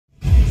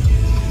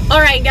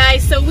Alright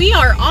guys, so we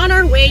are on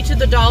our way to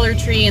the Dollar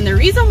Tree, and the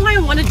reason why I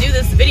want to do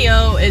this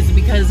video is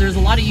because there's a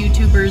lot of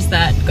YouTubers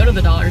that go to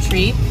the Dollar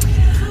Tree.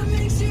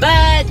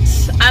 But,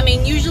 I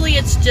mean, usually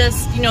it's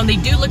just, you know, they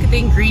do look at the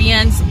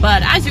ingredients,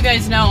 but as you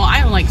guys know,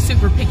 I'm like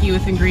super picky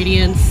with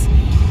ingredients,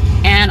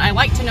 and I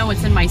like to know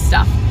what's in my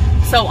stuff.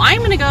 So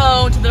I'm gonna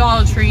go to the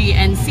Dollar Tree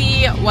and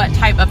see what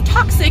type of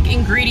toxic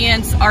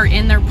ingredients are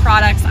in their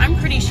products. I'm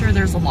pretty sure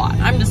there's a lot.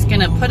 I'm just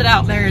gonna put it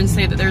out there and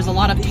say that there's a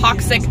lot of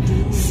toxic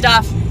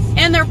stuff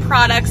in their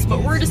products,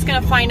 but we're just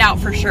gonna find out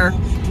for sure.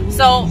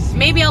 So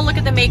maybe I'll look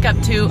at the makeup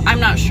too.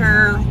 I'm not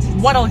sure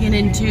what I'll get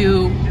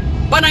into,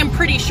 but I'm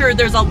pretty sure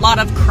there's a lot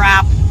of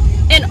crap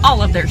in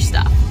all of their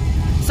stuff.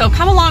 So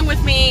come along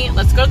with me,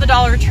 let's go to the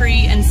Dollar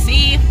Tree and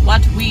see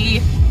what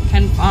we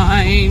can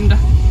find. All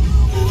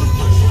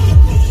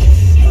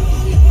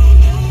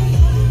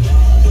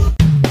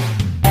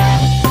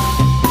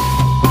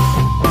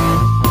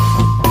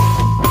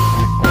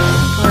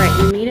right,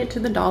 we made it to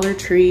the Dollar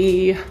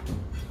Tree.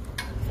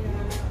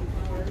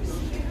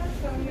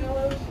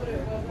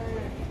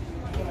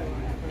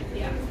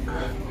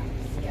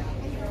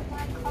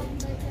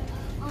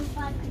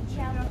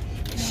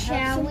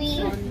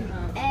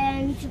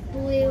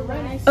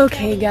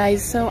 Okay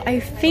guys, so I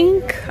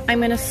think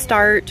I'm gonna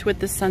start with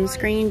the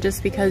sunscreen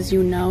just because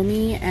you know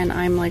me and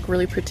I'm like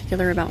really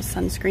particular about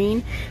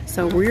sunscreen.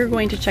 So we're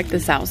going to check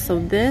this out. So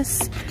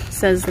this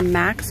says the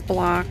Max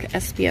Block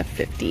SPF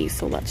 50.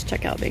 So let's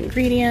check out the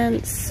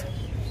ingredients.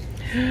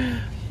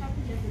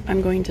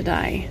 I'm going to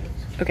die.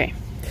 Okay,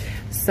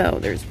 so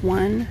there's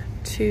 1,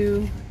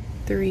 2,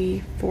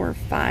 3, 4,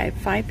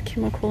 5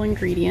 chemical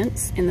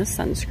ingredients in the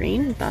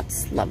sunscreen.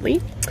 That's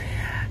lovely.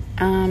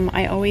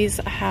 I always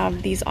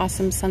have these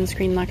awesome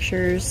sunscreen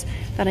lectures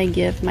that I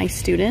give my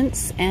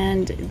students,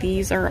 and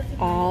these are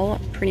all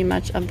pretty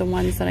much of the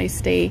ones that I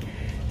say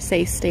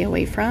stay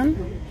away from.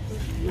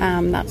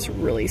 That's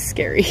really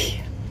scary.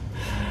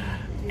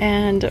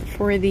 And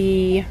for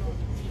the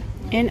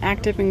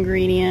inactive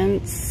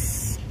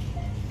ingredients,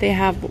 they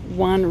have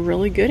one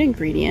really good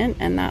ingredient,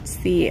 and that's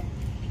the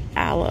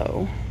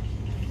aloe.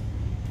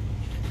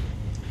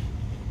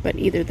 But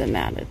other than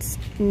that, it's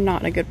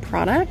not a good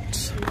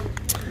product.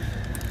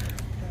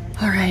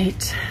 All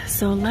right,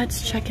 so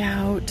let's check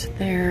out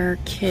their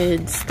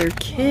kids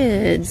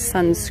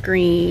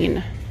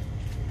sunscreen.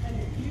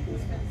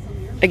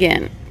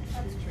 Again,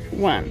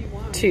 1,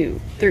 2,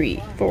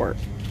 3, 4,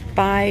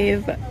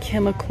 5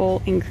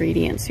 chemical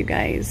ingredients, you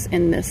guys,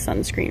 in this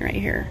sunscreen right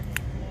here.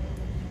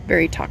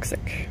 Very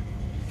toxic.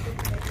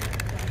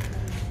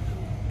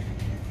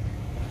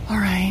 All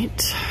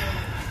right,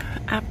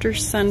 after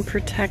sun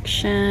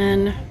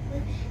protection.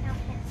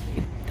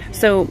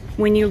 So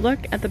when you look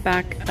at the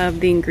back of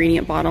the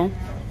ingredient bottle,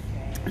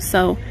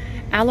 so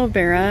aloe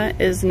vera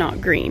is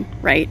not green,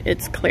 right?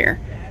 It's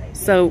clear.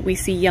 So we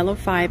see yellow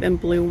 5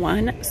 and blue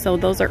 1. So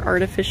those are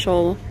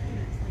artificial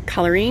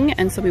coloring,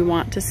 and so we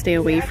want to stay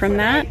away from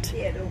that.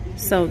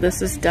 So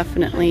this is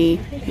definitely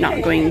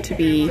not going to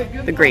be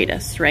the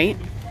greatest, right?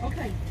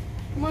 Okay,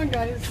 come on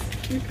guys,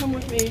 you come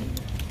with me.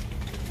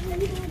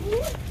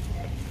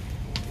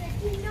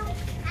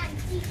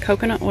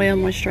 Coconut oil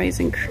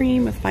moisturizing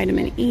cream with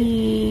vitamin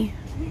E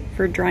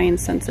for dry and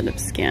sensitive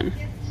skin.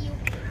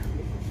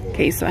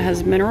 Okay, so it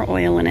has mineral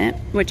oil in it,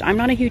 which I'm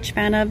not a huge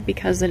fan of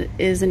because it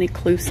is an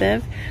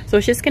occlusive. So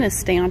it's just gonna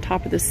stay on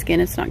top of the skin.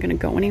 It's not gonna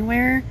go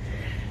anywhere.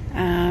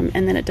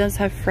 And then it does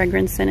have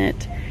fragrance in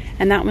it.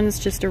 And that one's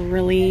just a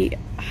really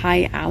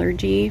high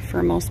allergy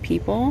for most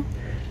people.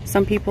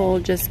 Some people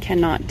just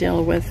cannot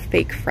deal with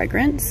fake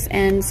fragrance.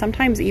 And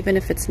sometimes even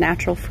if it's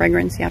natural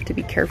fragrance, you have to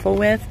be careful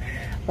with.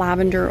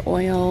 Lavender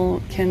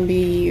oil can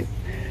be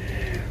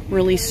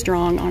really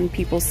strong on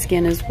people's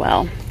skin as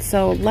well.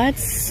 So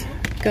let's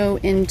go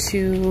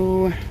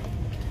into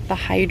the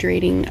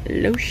hydrating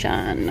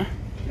lotion.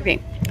 Okay,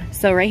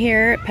 so right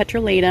here,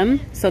 petrolatum.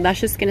 So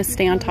that's just gonna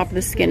stay on top of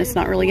the skin. It's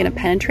not really gonna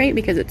penetrate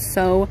because it's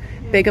so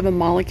big of a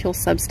molecule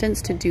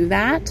substance to do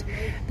that.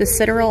 The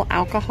cetyl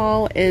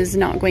alcohol is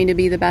not going to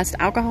be the best.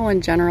 Alcohol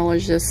in general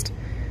is just,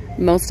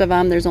 most of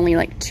them, there's only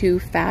like 2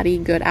 fatty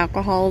good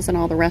alcohols and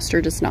all the rest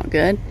are just not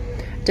good.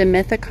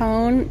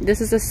 Dimethicone, this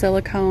is a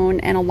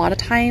silicone, and a lot of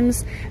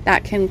times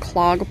that can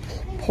clog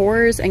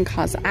pores and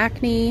cause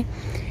acne,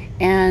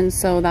 and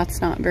so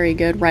that's not very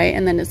good, right?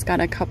 And then it's got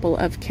a couple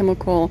of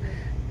chemical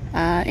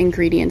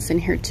ingredients in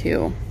here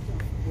too.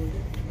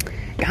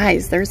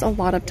 Guys, there's a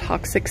lot of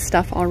toxic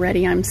stuff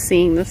already I'm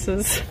seeing. This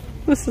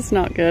is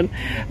not good.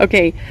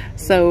 Okay,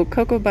 so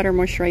cocoa butter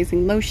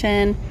moisturizing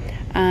lotion.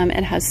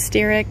 It has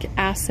stearic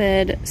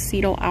acid,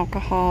 cetyl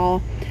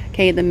alcohol.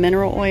 Okay, the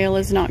mineral oil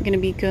is not going to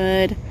be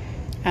good.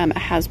 It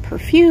has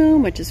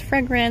perfume, which is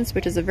fragrance,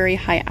 which is a very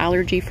high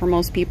allergy for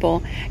most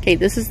people. Okay,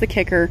 this is the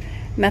kicker.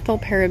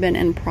 Methylparaben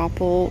and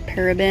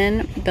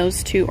propylparaben,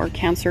 those two are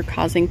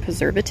cancer-causing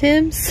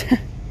preservatives.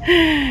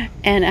 And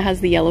it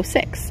has the yellow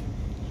 6.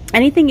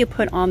 Anything you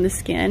put on the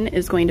skin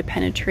is going to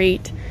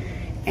penetrate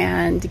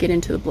and get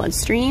into the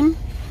bloodstream.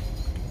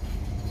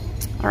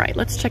 All right,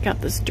 let's check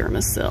out this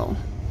Dermasil.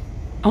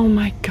 Oh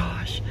my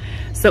gosh.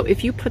 So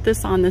if you put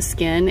this on the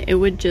skin, it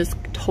would just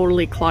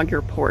totally clog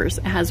your pores.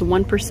 It has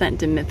 1%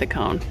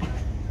 dimethicone.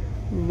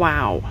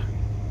 Wow.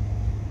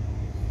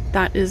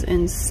 That is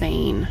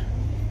insane.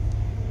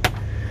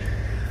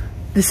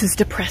 This is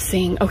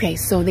depressing. Okay,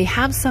 so they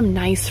have some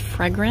nice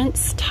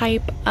fragrance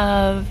type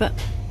of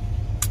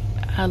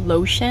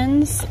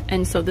lotions.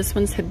 And so this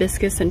one's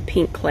hibiscus and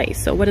pink clay.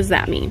 So what does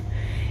that mean?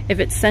 If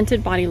it's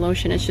scented body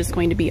lotion, it's just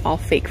going to be all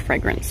fake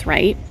fragrance,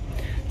 right?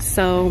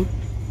 So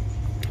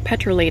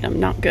petrolatum,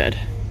 not good.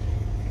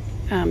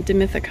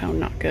 Dimethicone,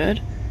 not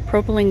good.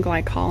 Propylene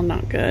glycol,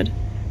 not good.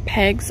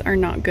 Pegs are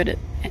not good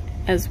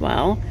as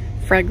well.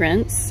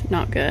 Fragrance,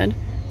 not good.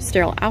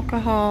 Sterile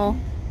alcohol.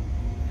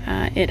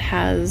 It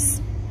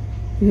has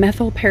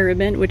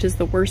methylparaben, which is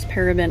the worst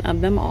paraben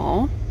of them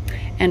all,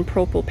 and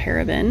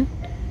propylparaben.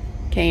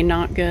 Okay,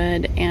 not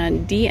good.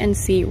 And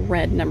DNC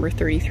red number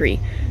 33.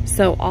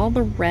 So all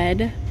the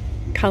red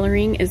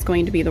coloring is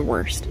going to be the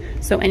worst.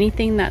 So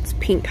anything that's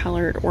pink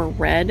colored or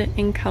red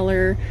in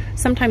color,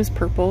 sometimes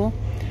purple,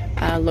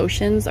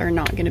 lotions are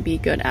not going to be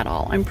good at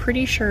all. I'm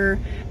pretty sure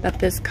that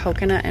this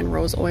coconut and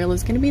rose oil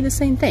is going to be the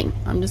same thing.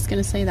 I'm just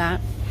going to say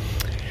that.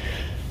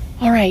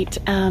 All right,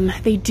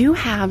 they do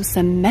have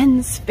some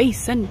men's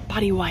face and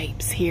body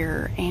wipes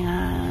here,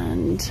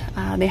 and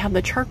they have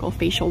the charcoal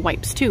facial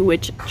wipes too,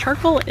 which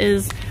charcoal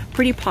is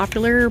pretty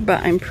popular,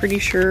 but I'm pretty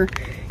sure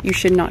you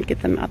should not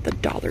get them at the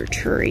Dollar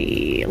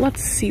Tree.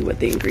 Let's see what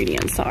the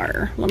ingredients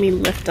are. Let me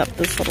lift up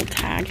this little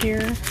tag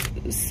here.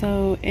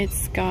 So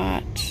it's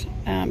got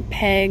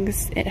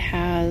pegs, it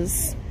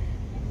has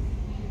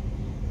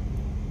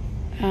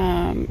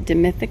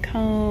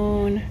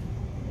dimethicone,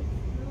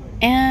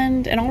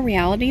 and in all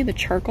reality, the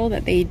charcoal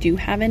that they do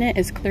have in it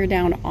is clear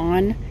down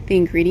on the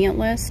ingredient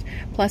list.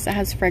 Plus it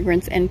has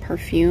fragrance and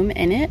perfume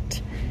in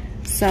it.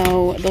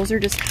 So those are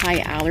just high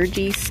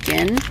allergy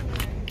skin,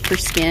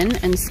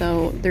 and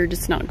so they're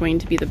just not going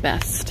to be the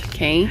best,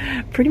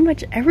 okay? Pretty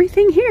much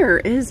everything here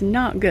is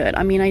not good.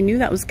 I mean, I knew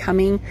that was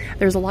coming.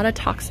 There's a lot of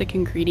toxic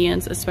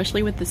ingredients,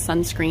 especially with the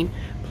sunscreen.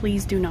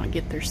 Please do not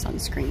get their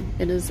sunscreen.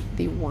 It is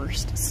the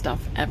worst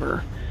stuff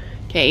ever.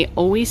 Okay,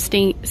 always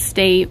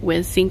stay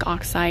with zinc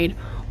oxide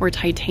or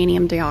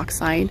titanium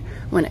dioxide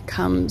when it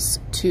comes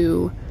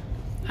to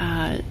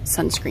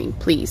sunscreen,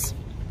 please.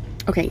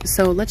 Okay,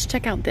 so let's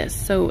check out this.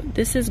 So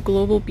this is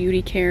Global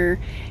Beauty Care,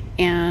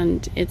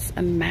 and it's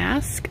a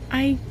mask,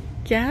 I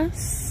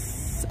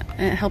guess.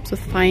 It helps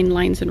with fine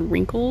lines and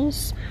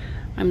wrinkles.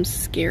 I'm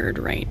scared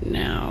right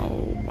now.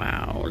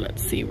 Wow,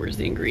 let's see, where's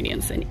the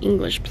ingredients in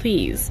English,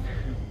 please?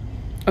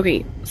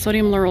 Okay,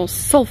 sodium lauryl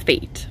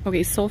sulfate.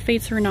 Okay,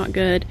 sulfates are not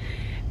good.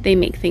 They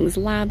make things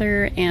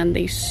lather and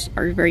they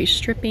are very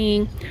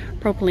stripping.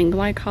 Propylene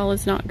glycol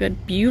is not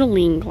good.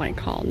 Butylene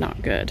glycol,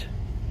 not good.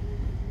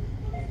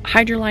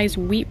 Hydrolyzed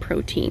wheat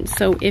protein.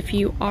 So if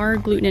you are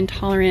gluten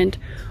intolerant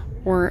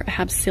or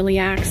have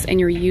celiacs and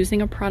you're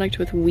using a product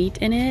with wheat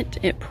in it,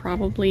 it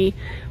probably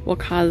will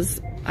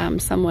cause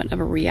somewhat of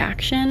a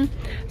reaction.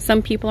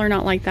 Some people are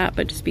not like that,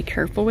 but just be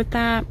careful with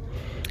that.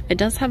 It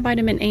does have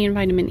vitamin A and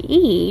vitamin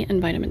E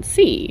and vitamin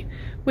C,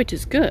 which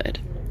is good,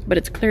 but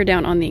it's clear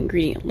down on the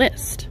ingredient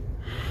list.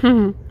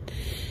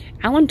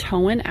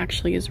 Allantoin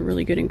actually is a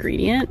really good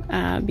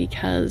ingredient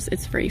because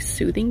it's very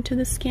soothing to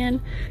the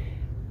skin.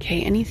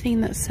 Okay,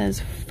 anything that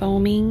says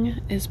foaming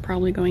is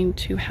probably going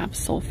to have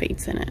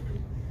sulfates in it.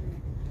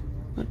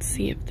 Let's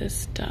see if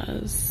this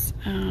does.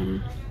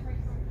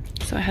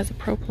 So it has a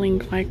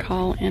propylene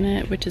glycol in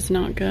it, which is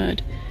not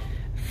good.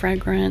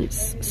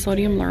 Fragrance,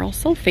 sodium lauryl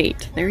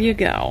sulfate. There you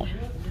go.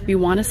 We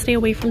want to stay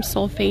away from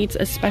sulfates,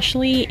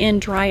 especially in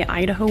dry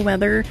Idaho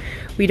weather.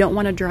 We don't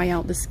want to dry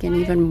out the skin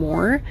even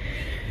more.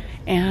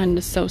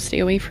 And so stay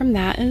away from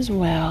that as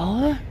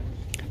well.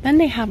 Then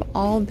they have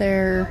all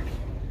their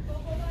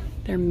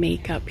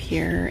makeup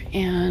here,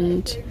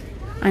 and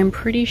I'm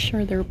pretty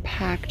sure they're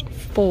packed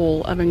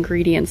full of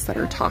ingredients that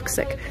are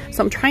toxic.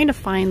 So I'm trying to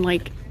find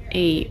like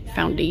a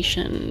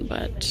foundation,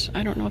 but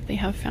I don't know if they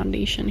have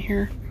foundation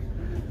here.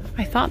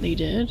 I thought they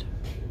did.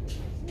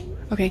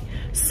 Okay,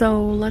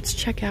 so let's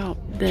check out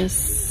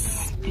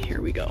this.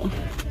 Here we go.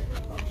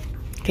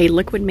 Okay,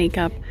 liquid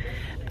makeup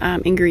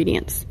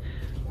ingredients.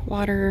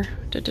 Water,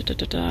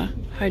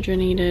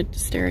 hydrogenated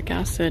stearic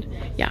acid.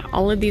 Yeah,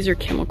 all of these are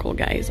chemical,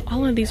 guys.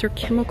 All of these are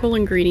chemical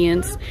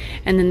ingredients.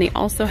 And then they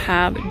also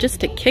have, just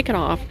to kick it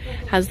off,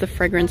 has the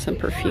fragrance and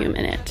perfume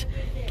in it.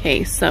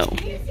 Okay, so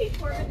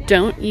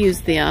don't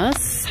use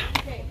this.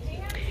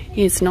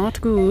 It's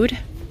not good.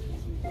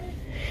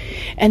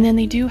 And then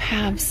they do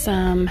have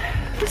some,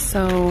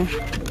 so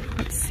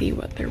let's see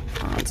what their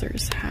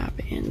bronzers have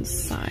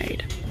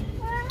inside.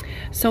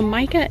 So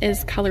mica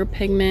is color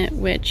pigment,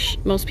 which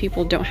most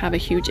people don't have a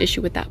huge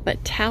issue with that,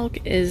 but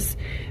talc is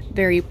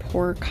very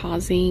pore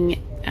clogging,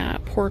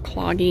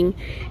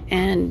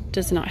 and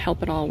does not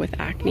help at all with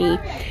acne.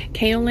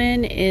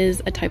 Kaolin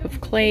is a type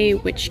of clay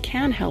which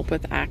can help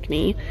with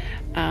acne.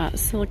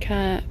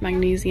 Silica,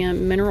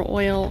 magnesium, mineral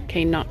oil,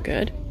 okay, not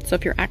good. So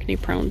if you're acne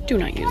prone, do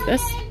not use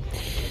this.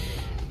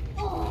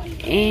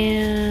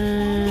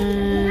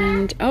 And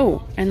And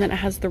oh, and then it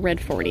has the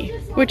red 40,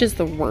 which is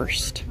the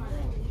worst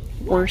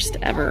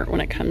ever when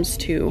it comes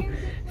to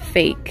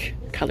fake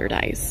color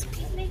dyes.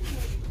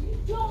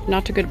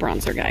 Not a good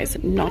bronzer,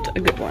 guys, not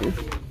a good one.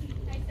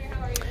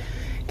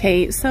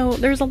 Okay, so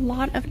there's a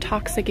lot of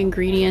toxic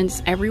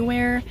ingredients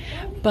everywhere,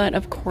 but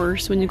of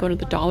course when you go to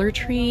the Dollar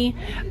Tree,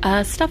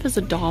 stuff is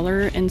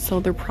 $1, and so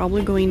they're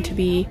probably going to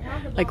be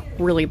like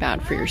really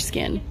bad for your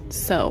skin.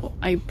 So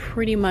I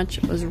pretty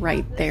much was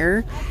right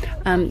there.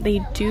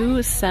 They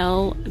do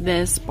sell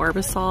this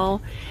Barbasol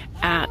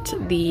at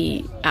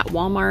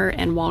Walmart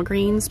and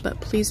Walgreens,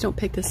 but please don't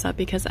pick this up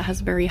because it has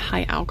very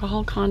high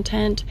alcohol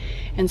content.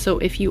 And so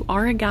if you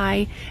are a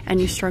guy and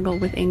you struggle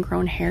with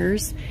ingrown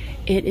hairs,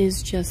 it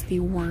is just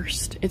the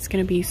worst. It's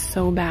going to be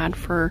so bad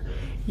for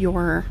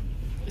your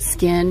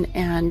skin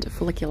and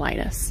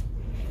folliculitis.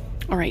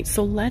 All right,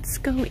 so let's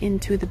go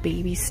into the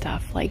baby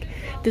stuff. Like,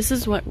 this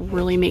is what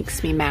really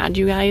makes me mad,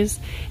 you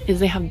guys, is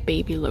they have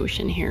baby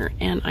lotion here,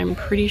 and I'm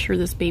pretty sure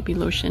this baby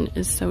lotion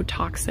is so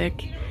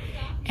toxic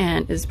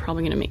and is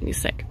probably gonna make me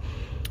sick.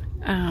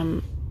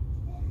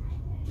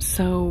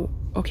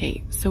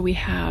 Okay, so we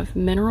have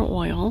mineral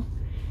oil.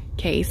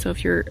 Okay, so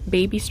if your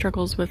baby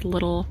struggles with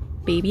little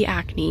baby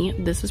acne,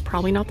 this is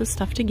probably not the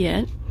stuff to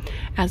get. It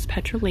has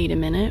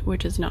petrolatum in it,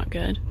 which is not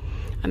good.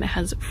 It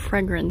has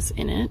fragrance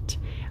in it.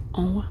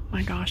 Oh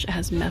my gosh, it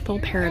has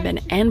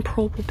methylparaben and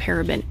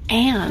propylparaben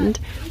and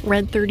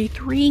red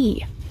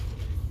 33.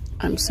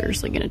 I'm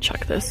seriously gonna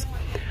chuck this.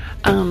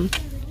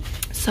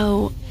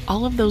 So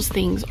all of those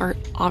things are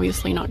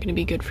obviously not going to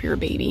be good for your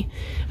baby.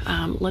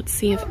 Let's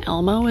see if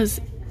Elmo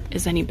is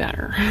any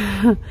better.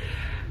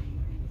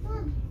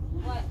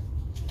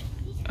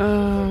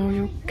 Oh,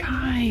 you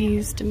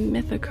guys,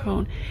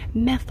 dimethicone,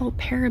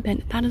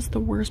 methylparaben, that is the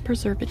worst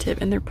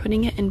preservative, and they're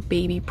putting it in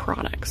baby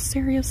products.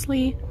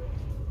 Seriously?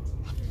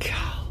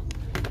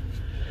 God.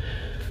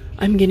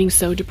 I'm getting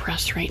so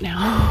depressed right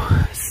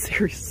now.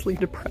 Seriously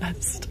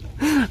depressed.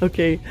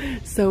 Okay,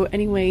 so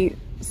anyway,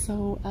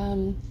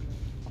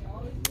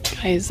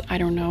 guys, I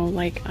don't know,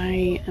 like,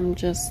 I am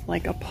just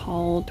like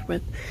appalled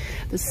with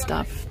the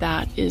stuff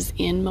that is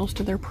in most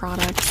of their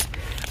products.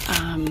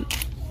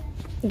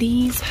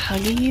 These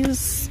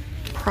Huggies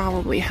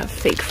probably have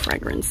fake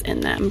fragrance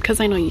in them,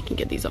 because I know you can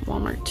get these at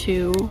Walmart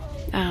too.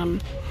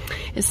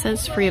 It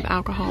says free of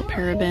alcohol,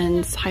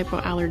 parabens,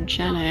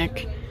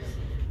 hypoallergenic,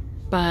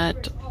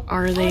 but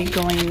are they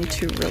going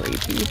to really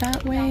be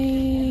that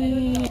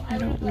way? I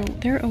don't know.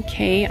 They're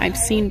okay. I've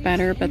seen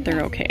better, but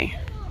they're okay.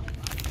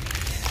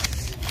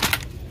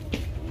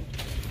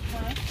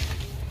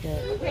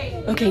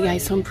 Okay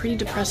guys, so I'm pretty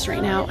depressed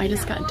right now. I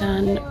just got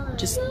done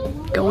just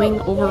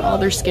going over all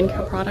their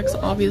skincare products.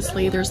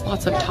 Obviously there's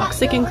lots of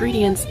toxic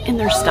ingredients in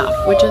their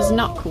stuff, which is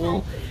not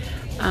cool.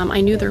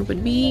 I knew there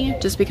would be,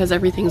 just because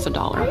everything's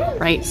 $1,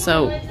 right?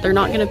 So they're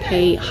not gonna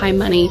pay high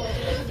money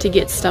to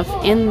get stuff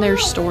in their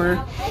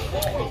store.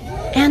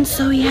 And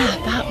so yeah,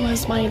 that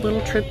was my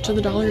little trip to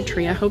the Dollar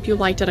Tree. I hope you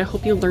liked it. I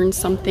hope you learned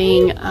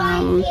something.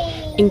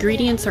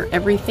 Ingredients are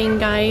everything,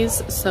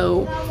 guys.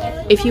 So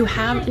if you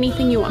have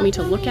anything you want me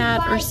to look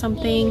at or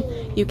something,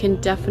 you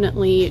can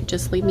definitely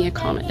just leave me a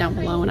comment down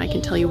below and I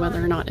can tell you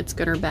whether or not it's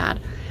good or bad.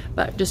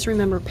 But just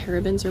remember,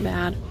 parabens are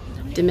bad.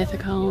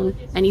 Dimethicone,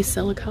 any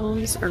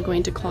silicones are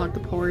going to clog the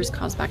pores,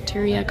 cause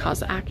bacteria,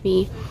 cause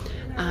acne.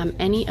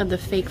 Any of the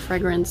fake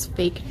fragrance,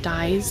 fake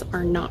dyes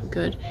are not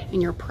good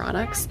in your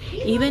products.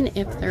 Even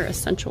if they're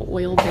essential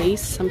oil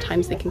based,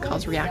 sometimes they can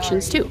cause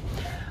reactions too.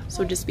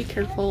 So just be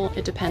careful.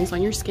 It depends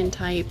on your skin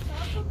type.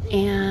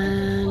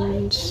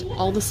 And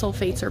all the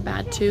sulfates are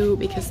bad too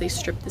because they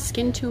strip the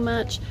skin too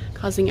much,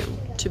 causing it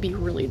to be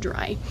really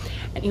dry.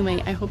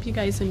 Anyway, I hope you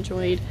guys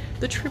enjoyed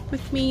the trip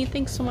with me.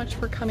 Thanks so much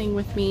for coming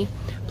with me.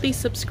 Please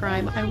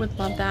subscribe. I would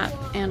love that.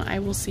 And I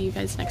will see you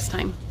guys next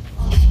time.